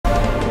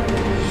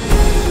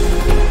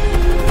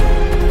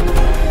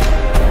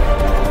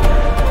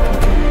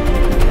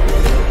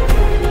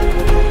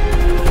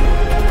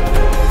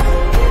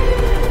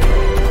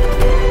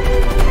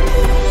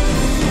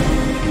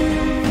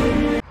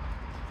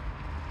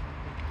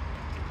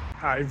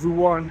Hi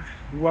everyone,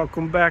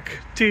 welcome back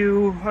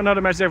to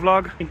another matchday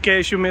vlog. In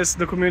case you missed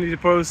the community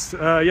post,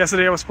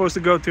 yesterday I was supposed to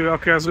go to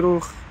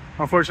Ekstraklasa.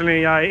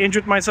 Unfortunately I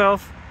injured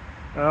myself,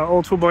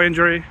 old football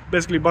injury,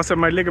 basically busted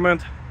my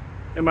ligament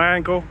in my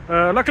ankle.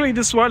 Luckily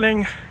the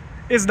swelling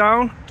is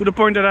down to the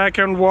point that I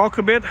can walk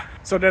a bit,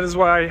 so that is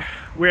why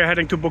we're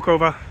heading to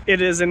Bukowa.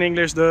 It is in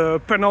English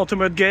the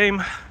penultimate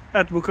game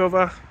at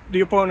Bukowa.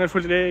 The opponent for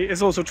today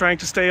is also trying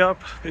to stay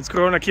up. It's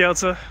Korona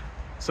Kielce.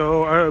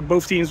 So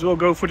both teams will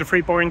go for the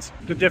 3 points.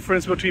 The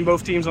difference between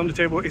both teams on the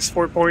table is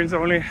 4 points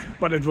only.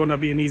 But it will not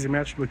be an easy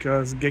match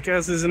because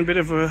Gks is in a bit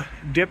of a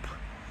dip.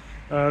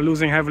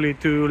 Losing heavily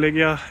to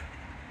Legia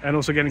and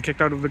also getting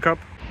kicked out of the cup.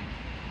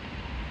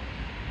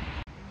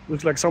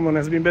 Looks like someone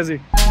has been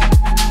busy.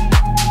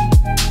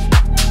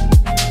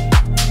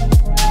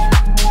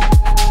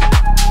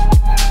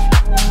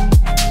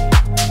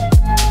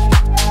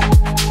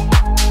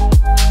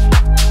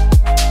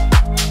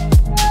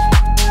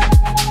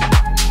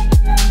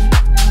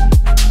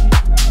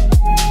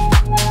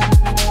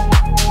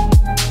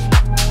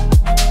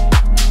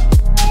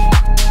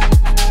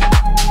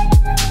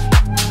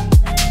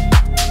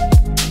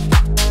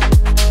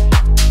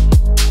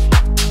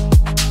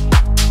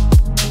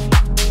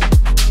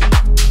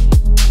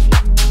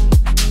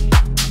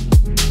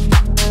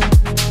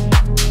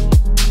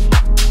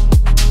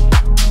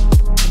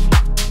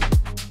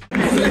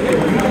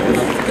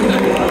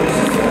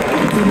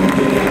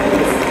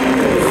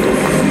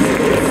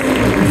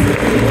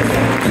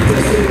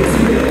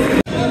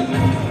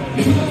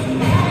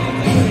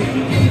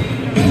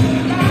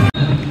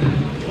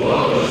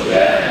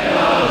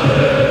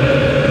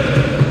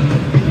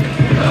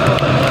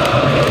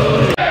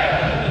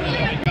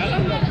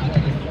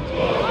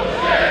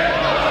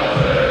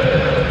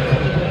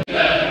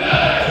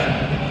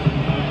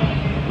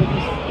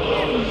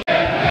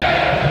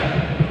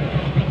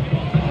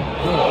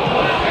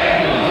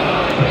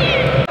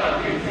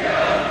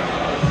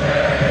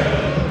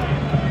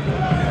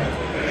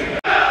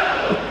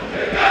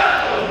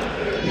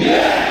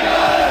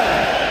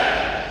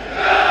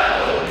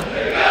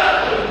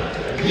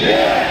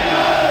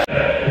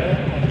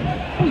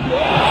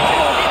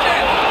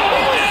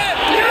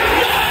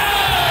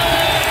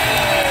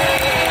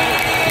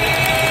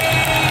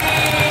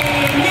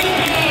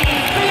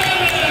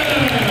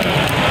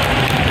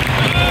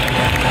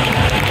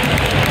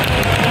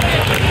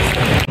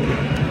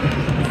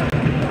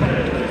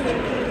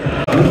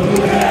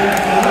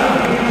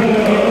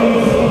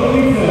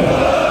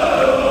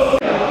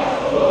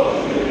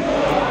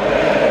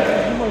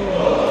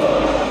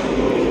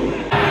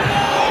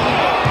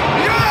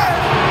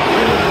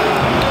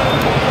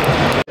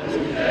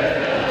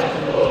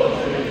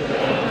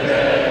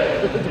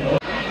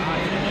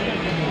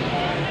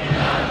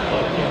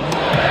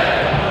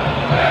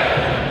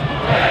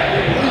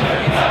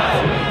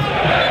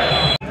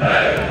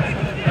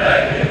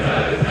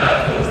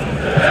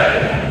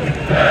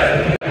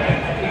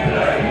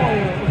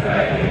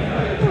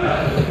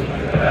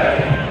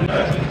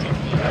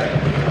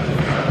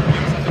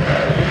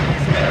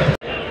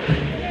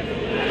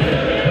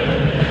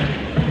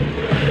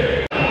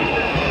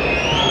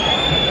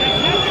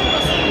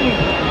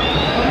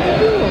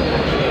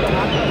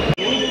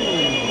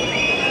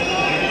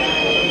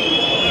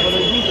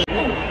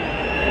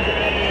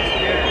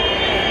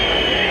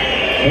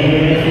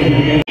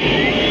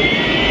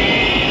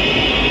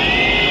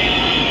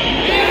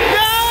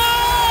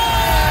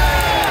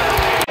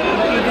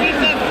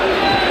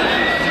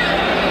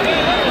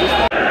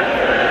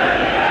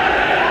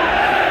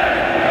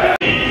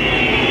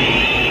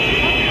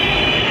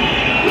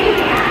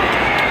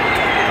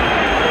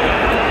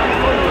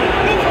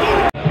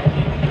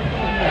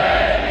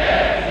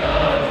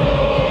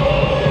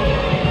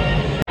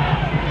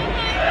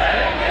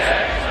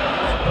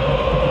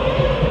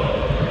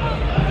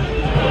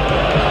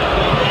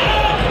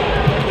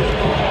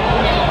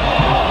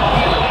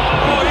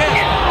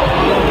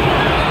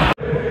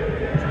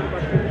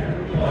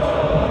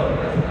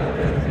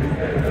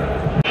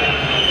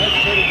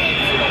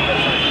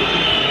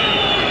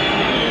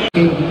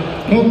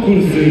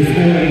 Konkursy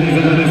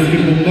współorganizowane z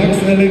firmą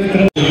Max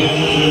Elektro.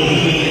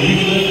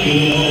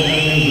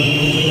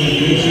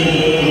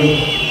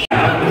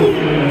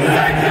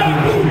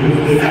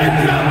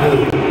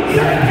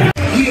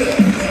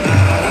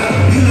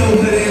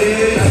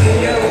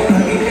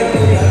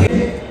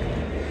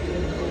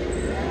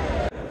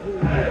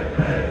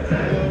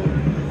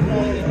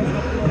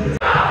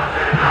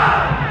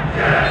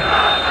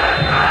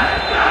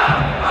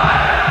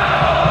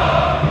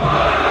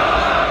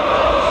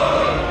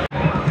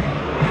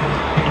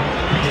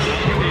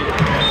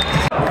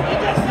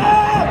 Yes,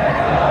 sir!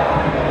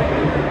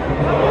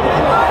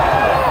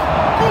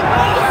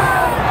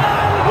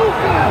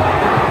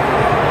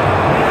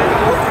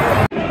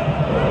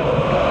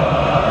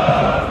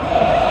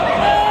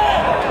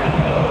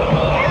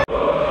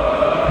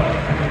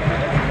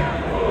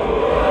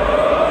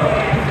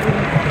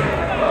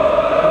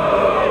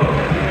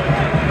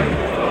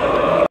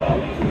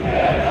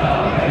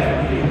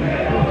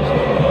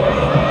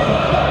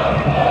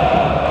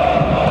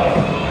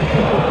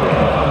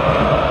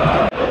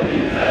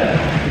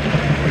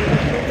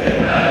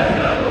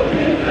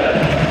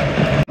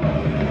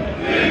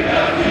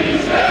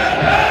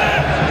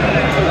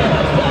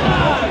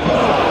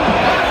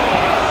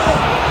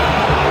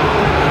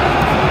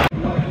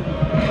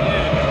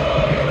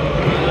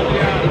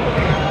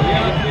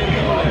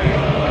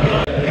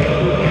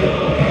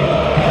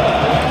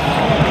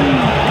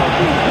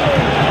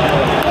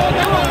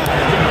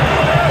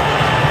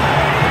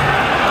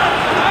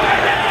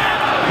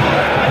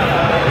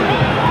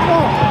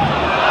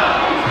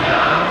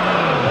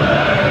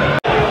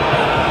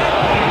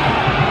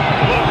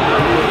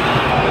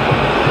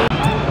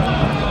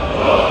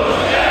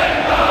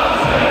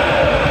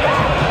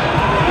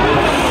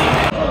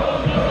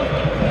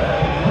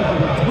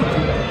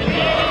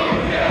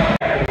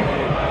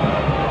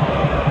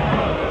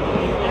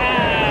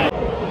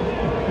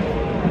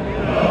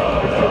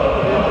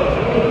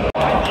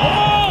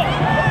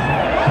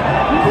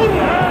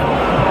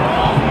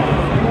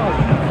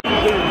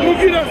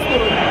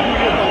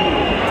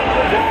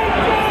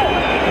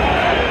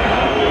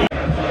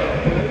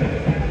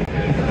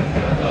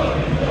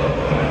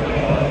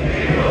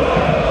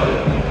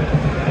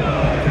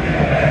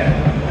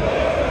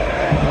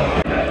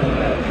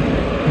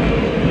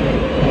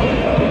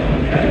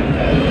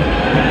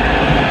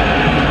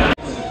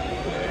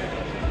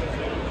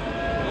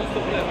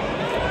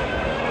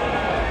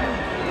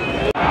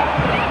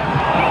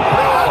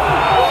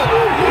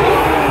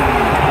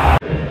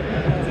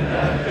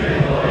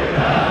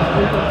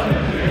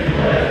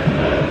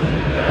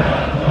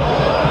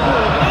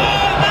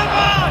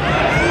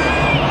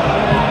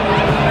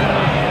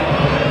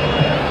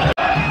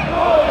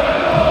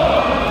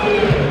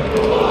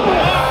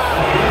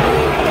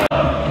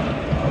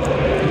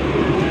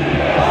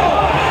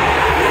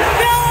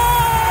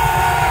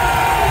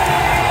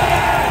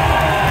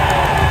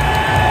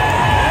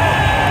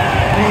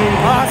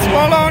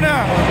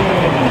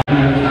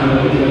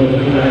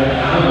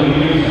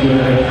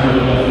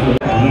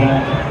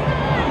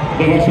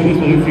 Do waszej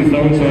dyspozycji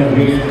cały czas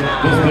jest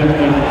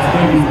dostępne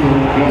stoisko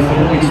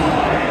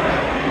klasowiczne.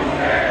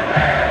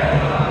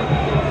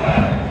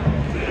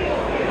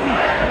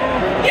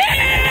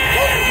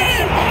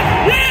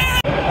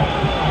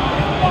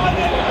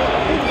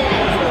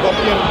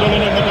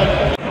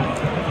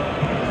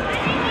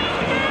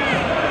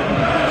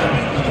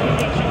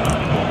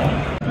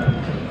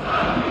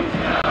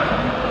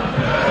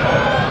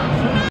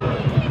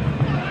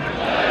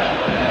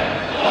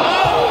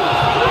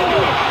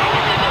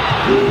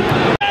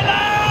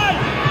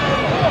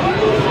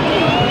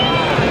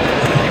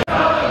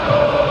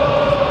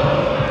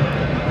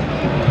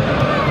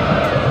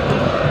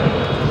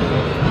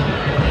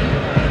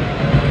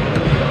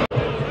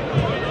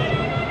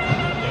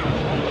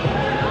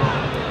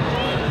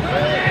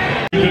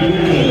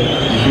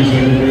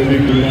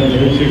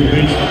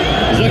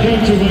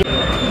 Zakończył 2-1.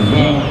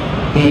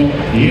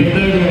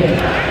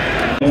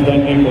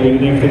 Ostatni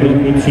pojedynek w tym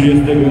roku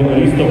 30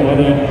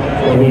 listopada.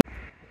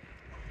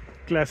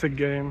 Classic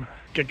game.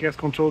 Gks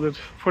controlled it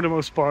for the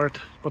most part,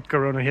 but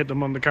Korona hit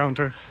them on the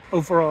counter.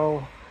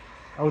 Overall,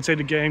 I would say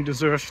the game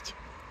deserved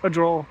a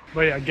draw.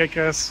 But yeah,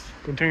 Gks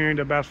continuing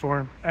their bad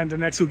form. And the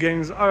next two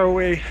games are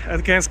away at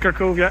Gks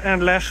Katowice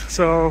and Lech,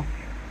 so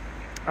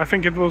I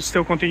think it will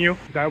still continue.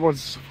 That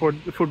was for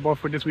the football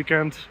for this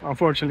weekend.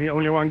 Unfortunately,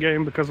 only one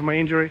game because of my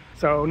injury.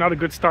 So not a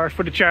good start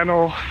for the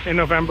channel in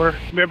November.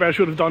 Maybe I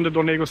should have done the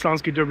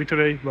Donegoslanski derby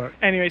today. But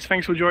anyways,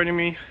 thanks for joining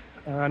me.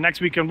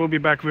 Next weekend we'll be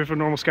back with a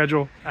normal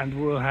schedule. And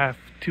we'll have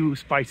 2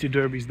 spicy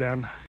derbies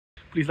then.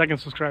 Please like and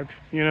subscribe.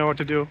 You know what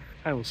to do.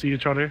 And we'll see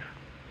each other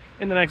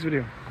in the next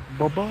video.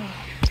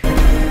 Bye-bye.